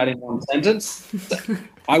could do that in one sentence,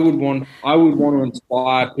 I would want to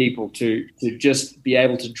inspire people to just be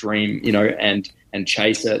able to dream, and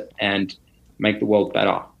chase it and make the world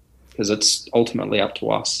better, because it's ultimately up to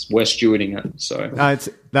us. We're stewarding it. So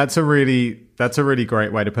that's a really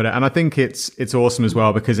great way to put it. And I think it's awesome as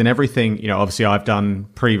well, because in everything, obviously I've done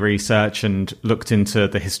pre-research and looked into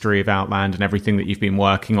the history of Outland and everything that you've been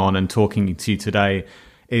working on and talking to you today,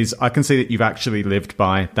 is I can see that you've actually lived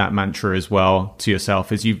by that mantra as well to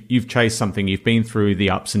yourself. Is you've chased something, you've been through the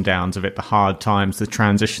ups and downs of it, the hard times, the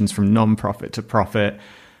transitions from non-profit to profit,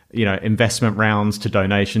 investment rounds to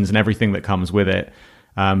donations and everything that comes with it.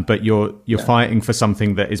 But you're fighting for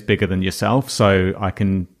something that is bigger than yourself. So I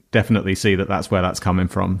can definitely see that that's where that's coming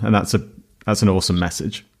from. And that's an awesome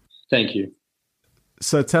message. Thank you.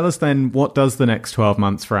 So tell us then, what does the next 12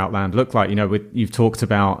 months for Outland look like? You've talked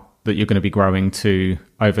about that you're going to be growing to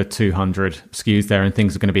over 200 SKUs there, and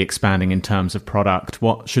things are going to be expanding in terms of product.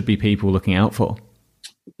 What should be people looking out for?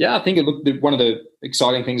 Yeah, I think one of the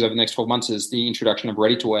exciting things over the next 12 months is the introduction of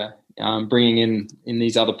ready-to-wear, bringing in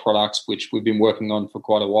these other products, which we've been working on for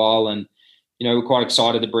quite a while. And, we're quite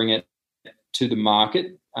excited to bring it to the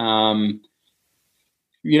market.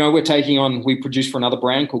 We produce for another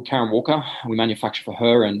brand called Karen Walker. We manufacture for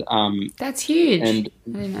her, and that's huge. And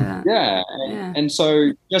I didn't know that. Yeah. And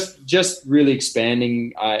so just really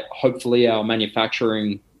expanding, hopefully, our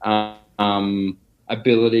manufacturing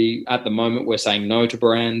ability. At the moment, we're saying no to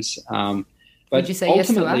brands. But would you say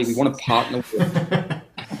ultimately, yes to us? We want to partner with.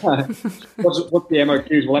 What's the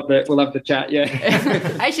MOQs? We'll have the chat. Yeah.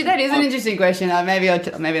 Actually, that is an interesting question. Maybe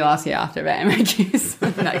I'll ask you after about MOQs.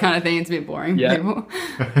 That kind of thing. It's a bit boring for people.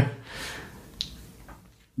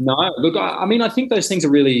 No, look, I think those things are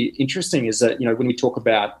really interesting. Is that when we talk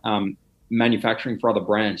about manufacturing for other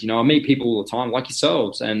brands, I meet people all the time like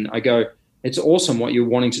yourselves, and I go, it's awesome what you're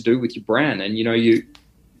wanting to do with your brand, and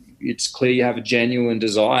it's clear you have a genuine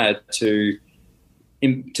desire to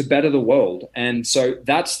better the world. And so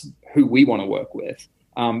that's who we want to work with.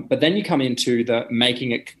 But then you come into the making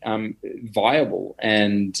it viable,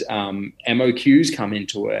 and MOQs come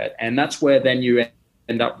into it. And that's where then you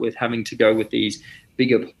end up with having to go with these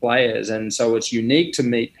bigger players. And so it's unique to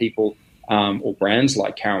meet people or brands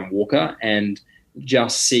like Karen Walker and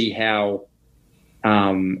just see how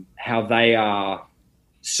they are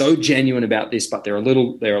so genuine about this, but they're a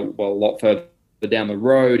lot further down the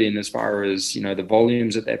road in as far as the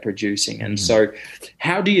volumes that they're producing. And so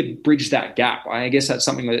how do you bridge that gap? I guess that's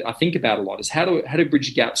something that I think about a lot, is how to bridge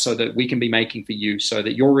the gap so that we can be making for you, so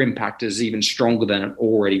that your impact is even stronger than it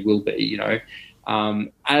already will be,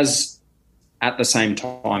 as at the same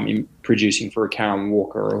time in producing for a Karen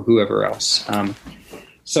Walker or whoever else.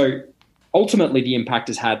 So ultimately the impact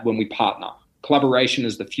is had when we partner. Collaboration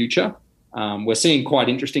is the future. We're seeing quite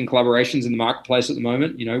interesting collaborations in the marketplace at the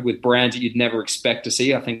moment, with brands that you'd never expect to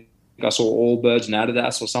see. I think I saw Allbirds and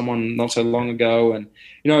Adidas or someone not so long ago, and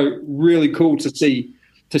really cool to see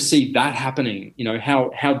that happening.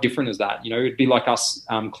 How different is that? It'd be like us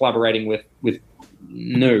collaborating with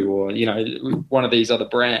New or one of these other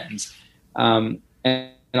brands, and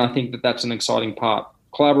I think that's an exciting part.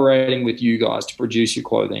 Collaborating with you guys to produce your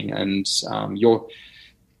clothing, and you're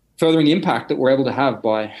furthering the impact that we're able to have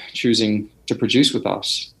by choosing to produce with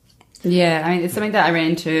us. Yeah, it's something that I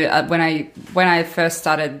ran into when I first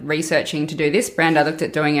started researching to do this brand. I looked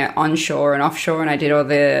at doing it onshore and offshore, and I did all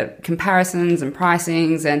the comparisons and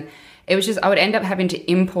pricings, and it was just I would end up having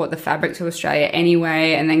to import the fabric to Australia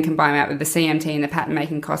anyway, and then combine that with the CMT and the pattern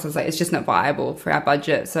making costs. I was like, it's just not viable for our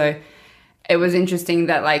budget. So it was interesting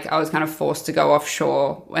that I was kind of forced to go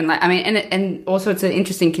offshore, and also it's an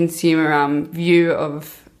interesting consumer view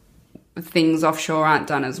of things offshore aren't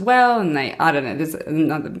done as well, and I don't know, there's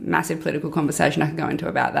another massive political conversation I could go into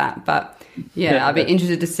about that, but yeah, I'd be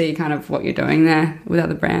interested to see kind of what you're doing there with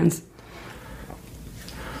other brands.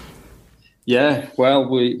 Yeah, well,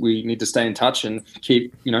 we need to stay in touch and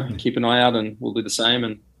keep an eye out, and we'll do the same,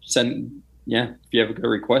 and if you ever got a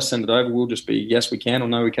request, send it over. We'll just be yes we can or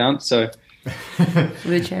no we can't. So with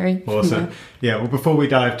a cherry. Awesome. Yeah, well, before we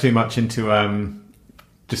dive too much into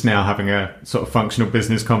just now having a sort of functional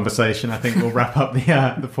business conversation, I think we'll wrap up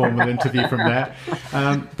the formal interview from there.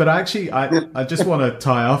 But actually, I just want to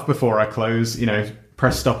tie off before I close,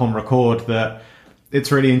 press stop on record, that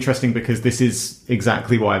it's really interesting because this is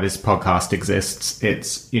exactly why this podcast exists.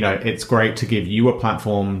 It's great to give you a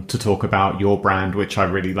platform to talk about your brand, which I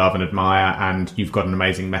really love and admire. And you've got an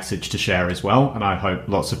amazing message to share as well. And I hope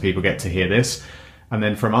lots of people get to hear this. And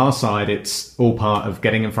then from our side, it's all part of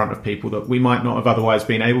getting in front of people that we might not have otherwise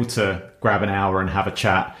been able to grab an hour and have a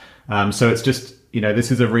chat. So it's just,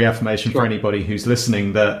 this is a reaffirmation for anybody who's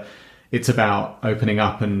listening that it's about opening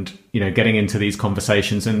up and, getting into these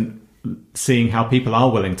conversations and seeing how people are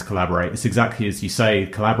willing to collaborate. It's exactly as you say,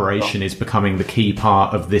 collaboration is becoming the key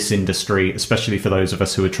part of this industry, especially for those of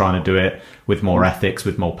us who are trying to do it with more ethics,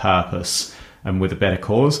 with more purpose, and with a better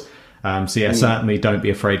cause. Certainly don't be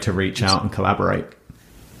afraid to reach out and collaborate.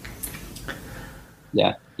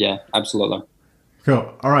 Yeah, absolutely.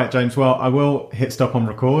 Cool. All right, James. Well, I will hit stop on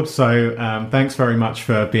record. So thanks very much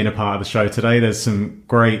for being a part of the show today. There's some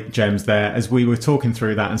great gems there. As we were talking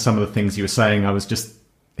through that and some of the things you were saying, I was just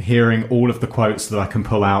hearing all of the quotes that I can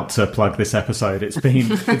pull out to plug this episode.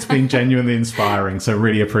 It's been genuinely inspiring. So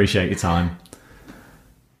really appreciate your time.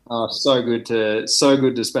 Oh, so good to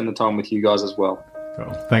spend the time with you guys as well.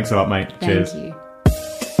 Cool. Thanks a lot, mate. Cheers. Thank you.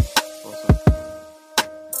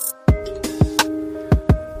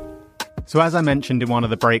 So as I mentioned in one of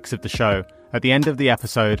the breaks of the show, at the end of the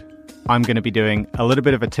episode, I'm going to be doing a little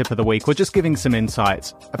bit of a tip of the week. We're just giving some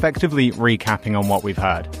insights, effectively recapping on what we've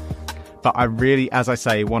heard. But I really, as I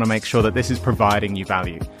say, want to make sure that this is providing you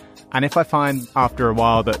value. And if I find after a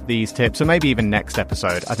while that these tips, or maybe even next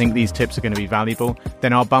episode, I think these tips are going to be valuable,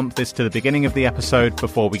 then I'll bump this to the beginning of the episode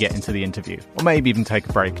before we get into the interview, or maybe even take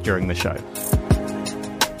a break during the show.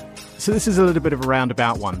 So this is a little bit of a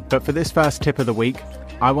roundabout one, but for this first tip of the week,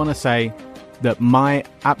 I want to say that my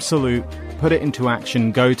absolute put it into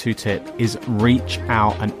action go-to tip is reach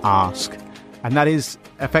out and ask. And that is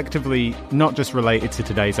effectively not just related to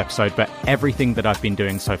today's episode, but everything that I've been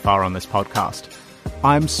doing so far on this podcast.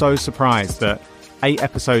 I'm so surprised that 8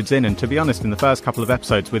 episodes in, and to be honest, in the first couple of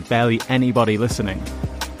episodes with barely anybody listening,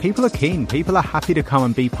 people are keen. People are happy to come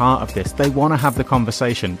and be part of this. They want to have the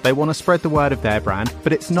conversation. They want to spread the word of their brand,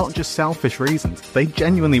 but it's not just selfish reasons. They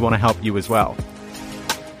genuinely want to help you as well.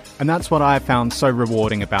 And that's what I've found so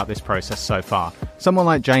rewarding about this process so far. Someone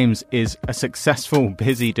like James is a successful,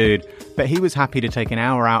 busy dude, but he was happy to take an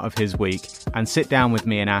hour out of his week and sit down with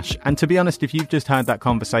me and Ash. And to be honest, if you've just heard that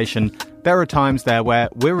conversation, there are times there where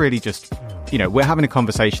we're really just, we're having a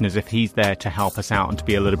conversation as if he's there to help us out and to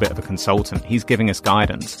be a little bit of a consultant. He's giving us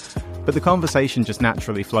guidance. But the conversation just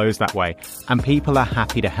naturally flows that way. And people are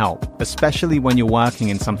happy to help, especially when you're working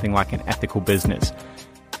in something like an ethical business.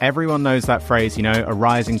 Everyone knows that phrase, a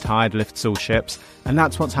rising tide lifts all ships. And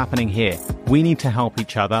that's what's happening here. We need to help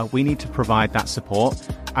each other. We need to provide that support.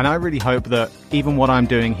 And I really hope that even what I'm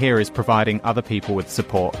doing here is providing other people with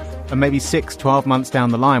support. And maybe 6, 12 months down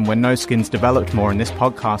the line, when No Skin's developed more and this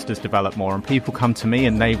podcast has developed more and people come to me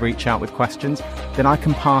and they reach out with questions, then I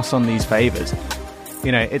can pass on these favors.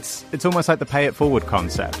 It's almost like the pay it forward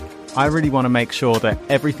concept. I really want to make sure that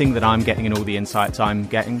everything that I'm getting and all the insights I'm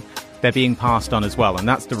getting, they're being passed on as well. And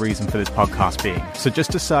that's the reason for this podcast being. So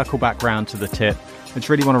just to circle back round to the tip, I just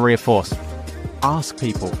really want to reinforce, ask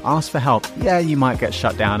people, ask for help. Yeah, you might get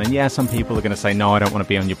shut down. And yeah, some people are going to say, no, I don't want to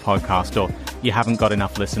be on your podcast, or you haven't got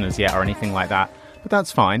enough listeners yet or anything like that. But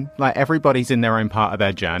that's fine. Like, everybody's in their own part of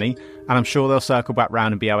their journey. And I'm sure they'll circle back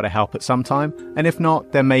round and be able to help at some time. And if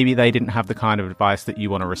not, then maybe they didn't have the kind of advice that you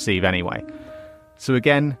want to receive anyway. So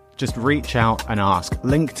again, just reach out and ask.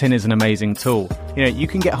 LinkedIn is an amazing tool. You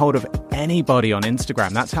can get hold of anybody on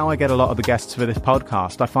Instagram. That's how I get a lot of the guests for this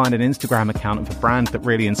podcast. I find an Instagram account of a brand that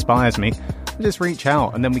really inspires me. I just reach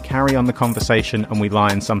out and then we carry on the conversation and we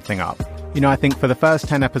line something up. I think for the first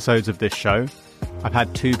 10 episodes of this show, I've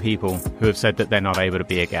had 2 people who have said that they're not able to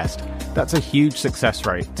be a guest. That's a huge success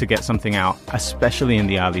rate to get something out, especially in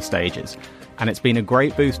the early stages. And it's been a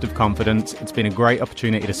great boost of confidence. It's been a great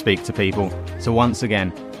opportunity to speak to people. So once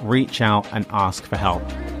again, reach out and ask for help.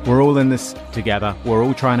 We're all in this together. We're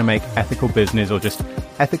all trying to make ethical business or just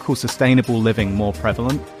ethical, sustainable living more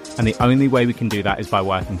prevalent. And the only way we can do that is by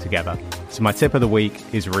working together. So my tip of the week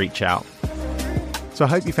is reach out. So I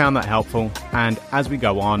hope you found that helpful. And as we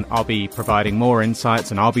go on, I'll be providing more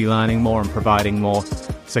insights and I'll be learning more and providing more.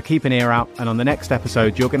 So keep an ear out. And on the next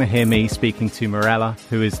episode, you're going to hear me speaking to Mirella,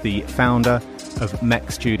 who is the founder of Mech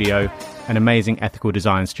Studio, an amazing ethical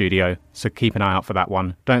design studio. So keep an eye out for that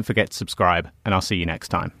one. Don't forget to subscribe, and I'll see you next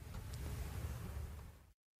time.